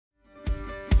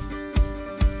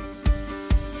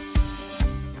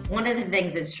One of the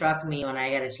things that struck me when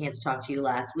I got a chance to talk to you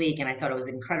last week, and I thought it was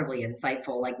incredibly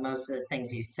insightful, like most of the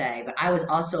things you say, but I was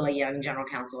also a young general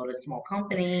counsel at a small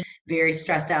company, very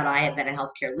stressed out. I had been a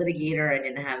healthcare litigator. I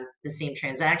didn't have the same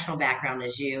transactional background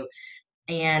as you.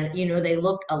 And, they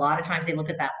look, a lot of times they look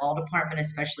at that law department,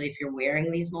 especially if you're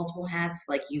wearing these multiple hats,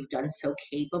 like you've done so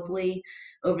capably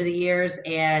over the years,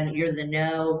 and you're the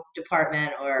no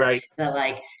department or Right.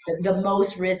 the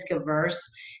most risk averse.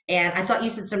 And I thought you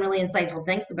said some really insightful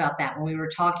things about that when we were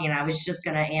talking. I was just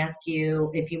going to ask you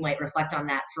if you might reflect on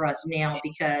that for us now,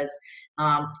 because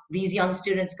these young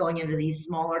students going into these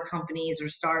smaller companies or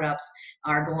startups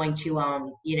are going to,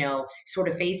 sort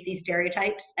of face these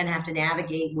stereotypes and have to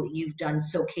navigate what you've done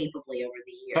so capably over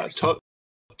the years.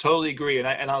 Totally agree.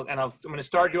 I'm going to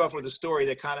start you off with a story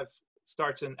that kind of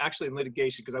starts in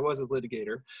litigation, because I was a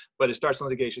litigator, but it starts in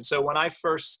litigation. So when I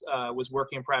first was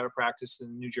working in private practice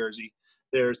in New Jersey,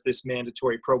 there's this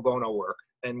mandatory pro bono work.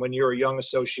 And when you're a young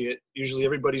associate, usually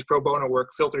everybody's pro bono work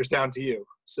filters down to you.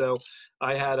 So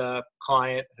I had a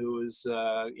client who was,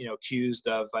 accused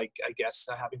of, I guess,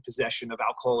 having possession of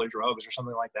alcohol or drugs or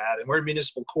something like that. And we're in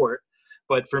municipal court.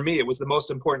 But for me, it was the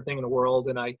most important thing in the world.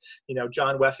 And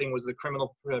John Weffing was the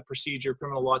criminal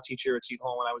law teacher at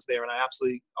Seton when I was there. And I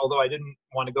absolutely, although I didn't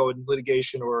want to go in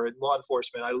litigation or in law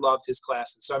enforcement, I loved his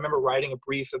classes. So I remember writing a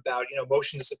brief about,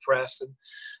 motion to suppress.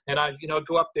 And I,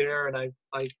 go up there and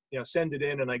I send it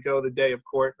in, and I go the day of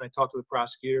court and I talk to the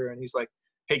prosecutor, and he's like,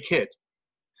 "Hey kid,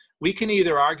 we can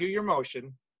either argue your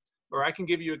motion or I can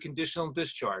give you a conditional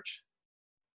discharge.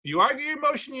 If you argue your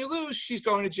motion, you lose, she's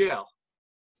going to jail.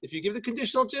 If you give the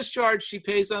conditional discharge, she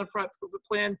pays on a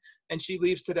plan and she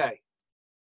leaves today."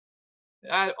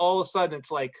 All of a sudden,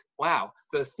 it's like, wow,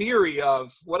 the theory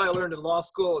of what I learned in law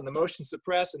school and the motion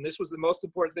suppress, and this was the most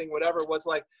important thing, whatever, was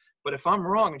like, but if I'm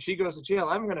wrong and she goes to jail,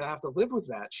 I'm going to have to live with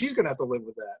that. She's going to have to live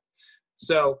with that.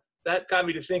 So that got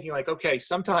me to thinking, like, okay,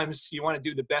 sometimes you want to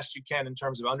do the best you can in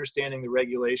terms of understanding the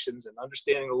regulations and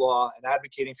understanding the law and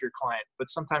advocating for your client. But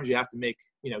sometimes you have to make,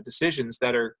 decisions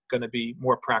that are going to be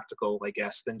more practical, I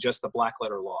guess, than just the black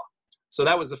letter law. So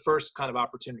that was the first kind of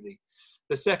opportunity.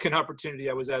 The second opportunity,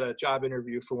 I was at a job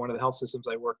interview for one of the health systems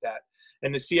I worked at.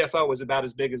 And the CFO was about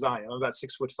as big as I am. I'm about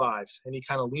 6'5". And he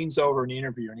kind of leans over in the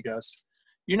interview and he goes,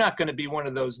 "You're not going to be one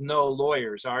of those no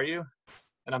lawyers, are you?"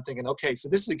 And I'm thinking, okay, so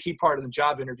this is a key part of the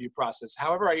job interview process.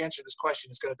 However I answer this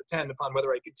question is going to depend upon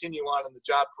whether I continue on in the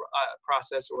job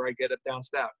process or I get it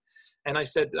bounced out. And I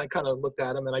said, I kind of looked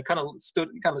at him and I kind of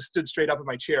stood straight up in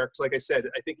my chair. Because like I said,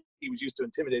 I think he was used to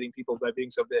intimidating people by being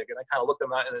so big. And I kind of looked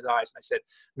him out in his eyes and I said,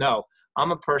 "No,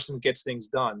 I'm a person who gets things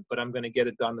done, but I'm going to get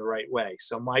it done the right way.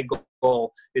 So my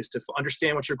goal is to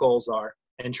understand what your goals are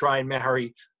and try and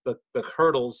marry the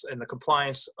hurdles and the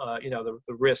compliance, the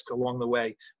risk along the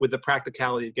way with the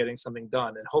practicality of getting something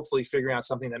done and hopefully figuring out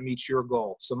something that meets your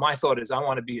goal." So my thought is I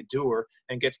want to be a doer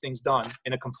and gets things done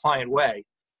in a compliant way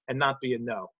and not be a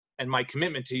no. And my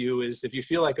commitment to you is if you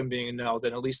feel like I'm being a no,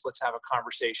 then at least let's have a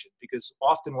conversation, because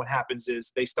often what happens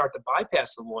is they start to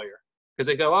bypass the lawyer because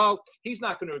they go, "Oh, he's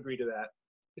not going to agree to that."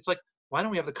 It's like, why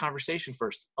don't we have the conversation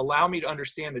first? Allow me to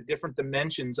understand the different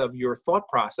dimensions of your thought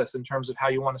process in terms of how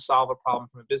you want to solve a problem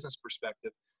from a business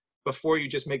perspective before you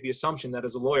just make the assumption that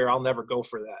as a lawyer, I'll never go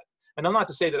for that. And I'm not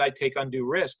to say that I take undue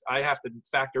risk. I have to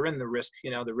factor in the risk,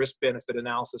 the risk benefit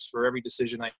analysis for every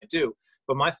decision I do.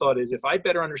 But my thought is if I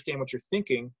better understand what you're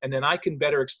thinking, and then I can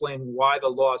better explain why the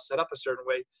law is set up a certain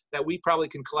way, that we probably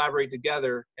can collaborate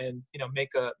together and,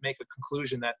 make a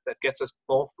conclusion that gets us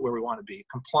both where we want to be,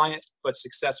 compliant, but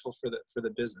successful for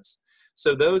the business.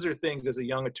 So those are things as a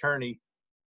young attorney,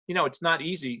 it's not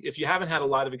easy. If you haven't had a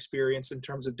lot of experience in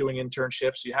terms of doing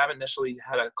internships, you haven't necessarily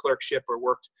had a clerkship or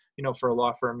worked, for a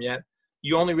law firm yet,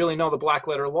 you only really know the black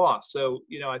letter law. So,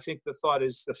 I think the thought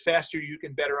is the faster you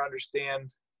can better understand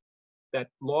that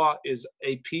law is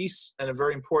a piece and a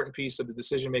very important piece of the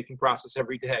decision-making process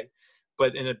every day.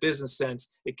 But in a business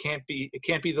sense, it can't be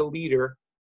the leader,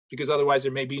 because otherwise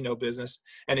there may be no business.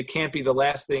 And it can't be the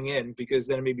last thing in, because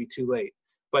then it may be too late.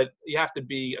 But you have to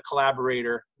be a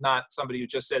collaborator, not somebody who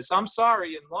just says, "I'm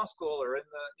sorry," in law school or in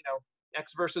the,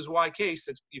 X versus Y case.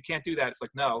 You can't do that. It's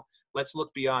like, no, let's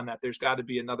look beyond that. There's got to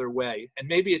be another way. And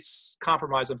maybe it's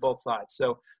compromise on both sides.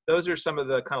 So those are some of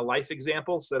the kind of life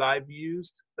examples that I've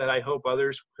used that I hope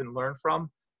others can learn from.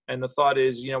 And the thought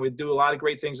is, we do a lot of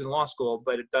great things in law school,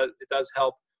 but it does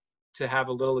help to have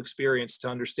a little experience to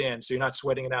understand. So you're not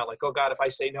sweating it out like, "Oh God, if I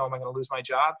say no, am I going to lose my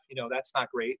job?" That's not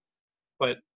great.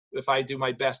 But if I do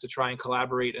my best to try and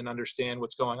collaborate and understand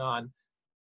what's going on,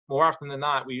 more often than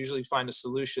not, we usually find a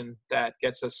solution that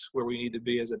gets us where we need to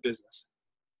be as a business.